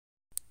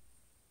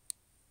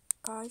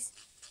guys.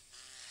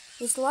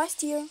 It's the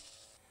last year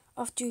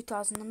of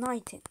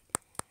 2019.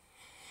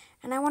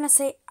 And I want to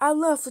say I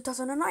love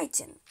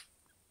 2019.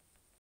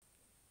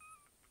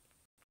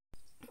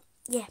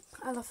 Yeah,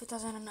 I love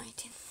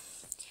 2019.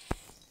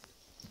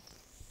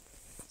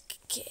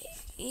 Okay,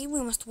 we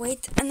must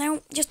wait. And I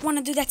just want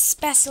to do that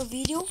special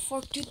video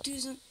for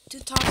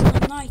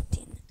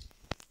 2019.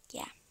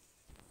 Yeah.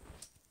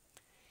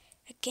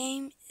 A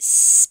game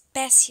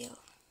special.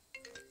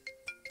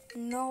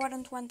 No, I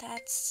don't want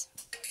ads.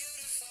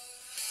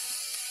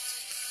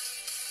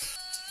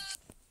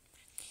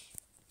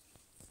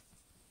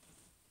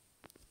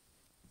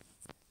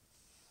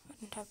 I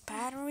don't have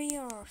battery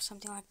or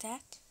something like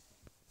that.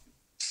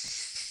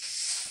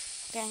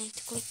 Okay, I need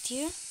to click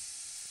here.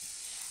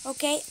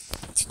 Okay,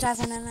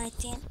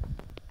 2019.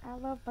 I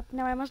love, but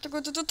now I must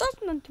go to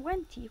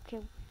 2020.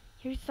 Okay,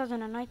 here's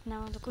 2019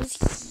 now. The close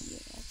here.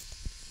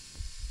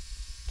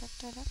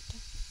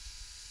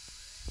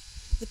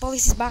 The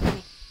police is back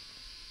me.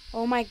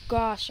 Oh my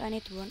gosh, I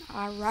need to run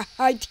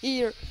right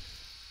here.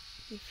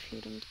 If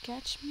you don't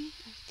catch me,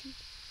 I think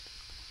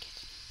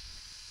catch me.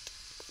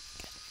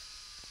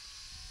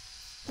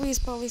 Please,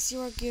 police,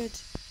 you are good.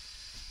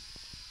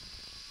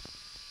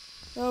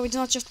 Oh, it's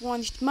not just one,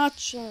 it's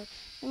much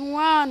than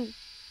one.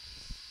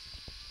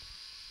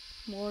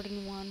 More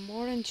than one,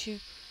 more than two,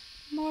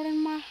 more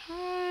than my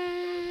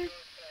heart.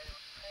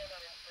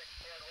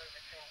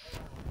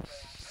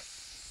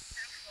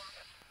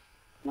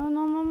 No,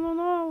 no, no, no,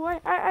 no.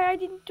 I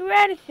didn't do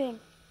anything.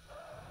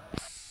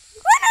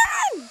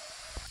 Run!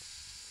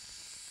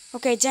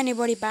 Okay, does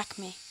anybody back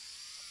me?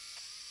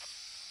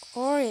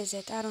 Or is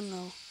it? I don't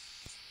know.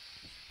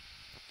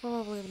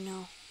 Probably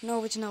no.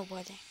 No, it's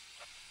nobody.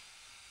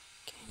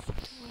 Okay, I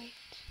need to wait.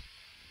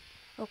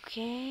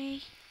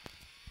 Okay.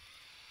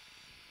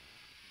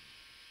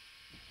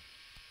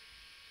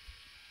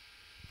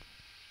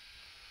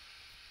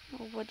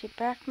 Nobody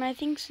back me. I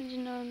think so.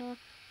 No, no.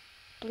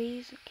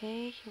 Please.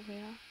 Okay, here we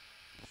are.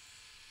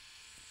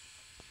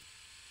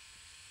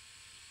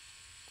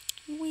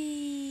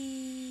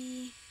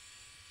 Wee.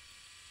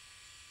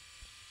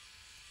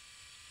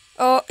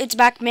 Oh, it's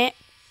back me.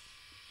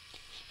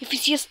 If you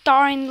see a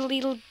star in the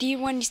little deer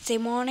when you say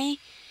money,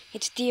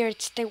 it's deer.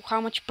 It's how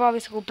much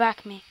police will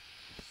back me.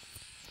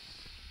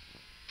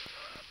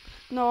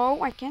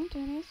 No, I can't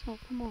do this. Oh,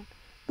 come on.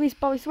 Please,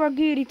 police, we're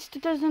good. It's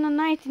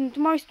 2019.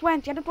 Tomorrow's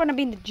 20. I don't want to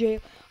be in the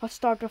jail at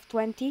start of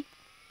 20.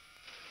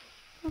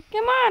 Oh,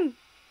 come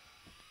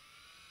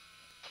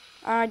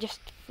on.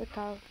 Just freak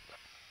out.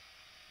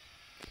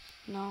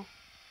 No.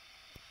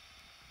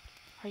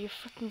 Are you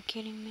freaking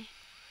kidding me?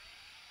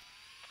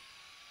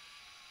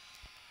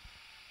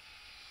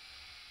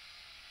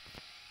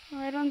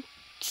 I don't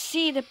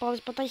see the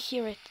police, but I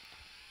hear it.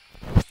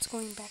 It's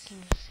going back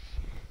in.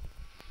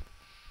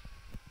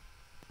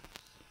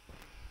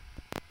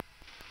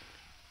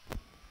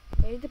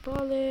 Hey, the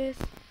police.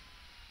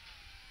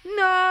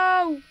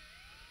 No!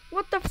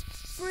 What the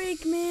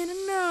freak, man?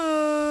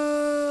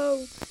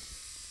 No!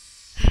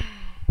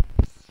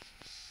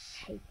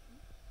 Hey,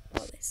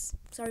 police.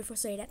 Sorry for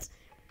saying that.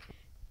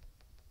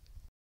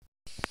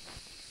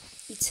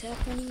 It's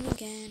happening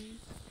again.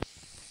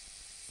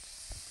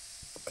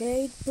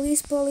 Okay,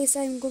 please, police,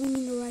 I'm going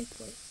in the right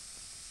way.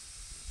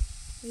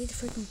 Wait, the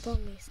freaking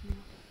police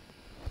now.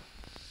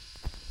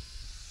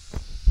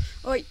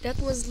 Oh, that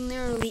was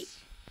nearly.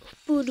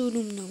 No,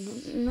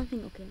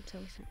 nothing. Okay, I'm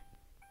sorry.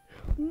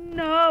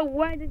 No,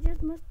 why? That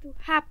just must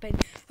happen.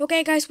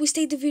 Okay, guys, we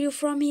stayed the video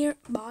from here.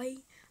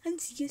 Bye,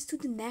 and see you to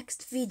the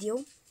next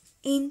video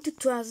in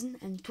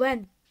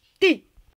 2020.